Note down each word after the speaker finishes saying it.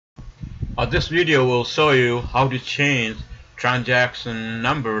This video will show you how to change transaction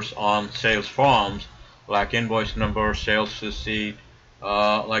numbers on sales forms, like invoice number, sales receipt,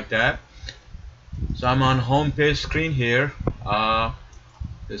 like that. So I'm on home page screen here.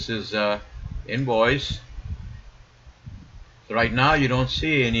 This is invoice. So right now you don't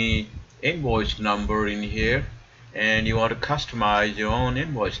see any invoice number in here, and you want to customize your own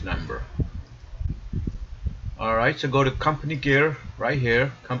invoice number. Alright, so go to company gear right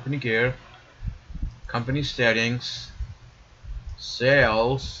here, company gear, company settings,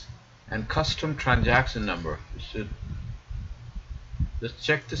 sales, and custom transaction number. You should just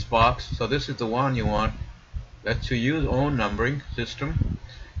check this box. So this is the one you want. Let's use own numbering system.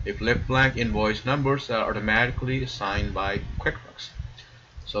 If left blank, invoice numbers are automatically assigned by QuickBooks.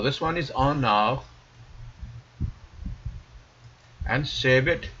 So this one is on now, and save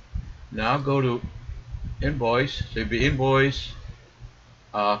it. Now go to invoice. So it'll be invoice,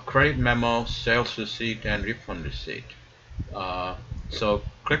 credit memo, sales receipt, and refund receipt. So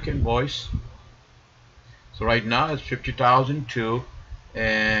click invoice. So right now it's 50,002,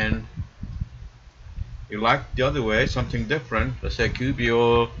 and you like the other way, something different. Let's say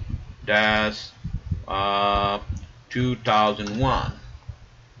QBO dash 2001,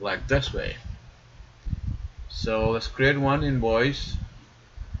 like this way. So let's create one invoice.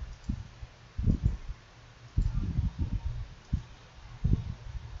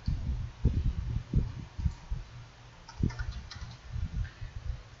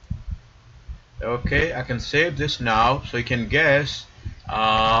 Okay, I can save this now, so you can guess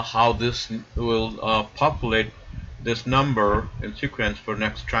how this will populate this number in sequence for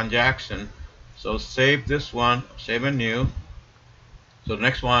next transaction. So save this one, save a new. So the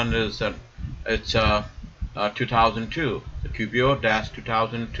next one is it's 2002, the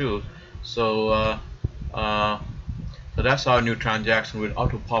QBO-2002. So so that's our new transaction. Will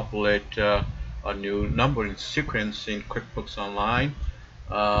auto-populate a new number in sequence in QuickBooks Online.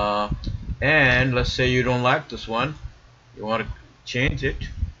 And let's say you don't like this one, you want to change it.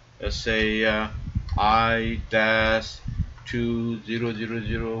 Let's say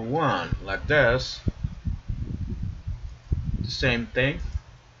I-20001, like this. The same thing.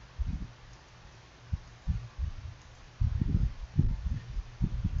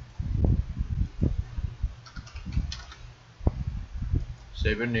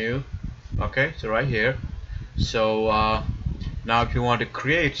 Save a new. Okay, so right here. So now if you want to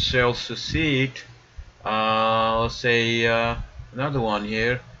create sales receipt, let's say another one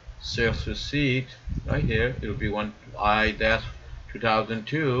here, sales receipt right here, it will be one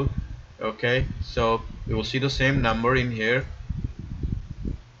I-2002. Okay, so you will see the same number in here,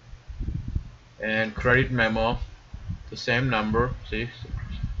 and credit memo, the same number, see,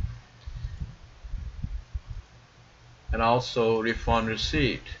 and also refund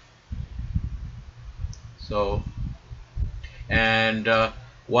receipt. So, and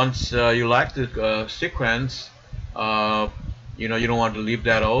once you like the sequence, you don't want to leave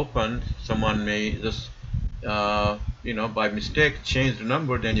that open. Someone may just by mistake change the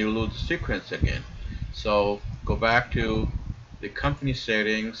number, then you lose the sequence again. So go back to the company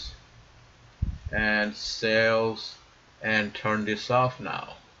settings and sales and turn this off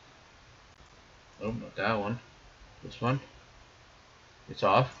now. Oh, not that one, this one, it's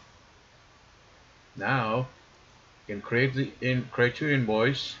off. Now you can create your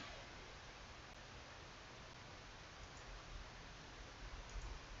invoice.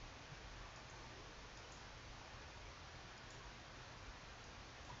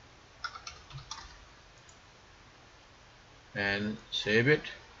 And save it.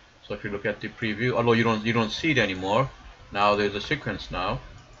 So if you look at the preview, although you don't see it anymore, now there's a sequence now.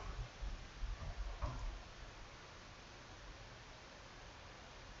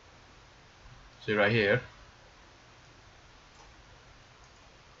 See right here.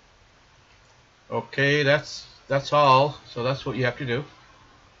 Okay, that's all. So that's what you have to do.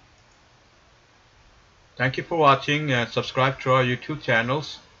 Thank you for watching, and subscribe to our YouTube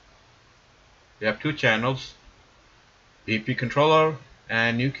channels. We have two channels, BP Controller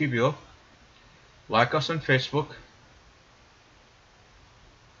and New QBO. Like us on Facebook.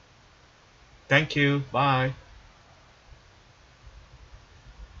 Thank you. Bye.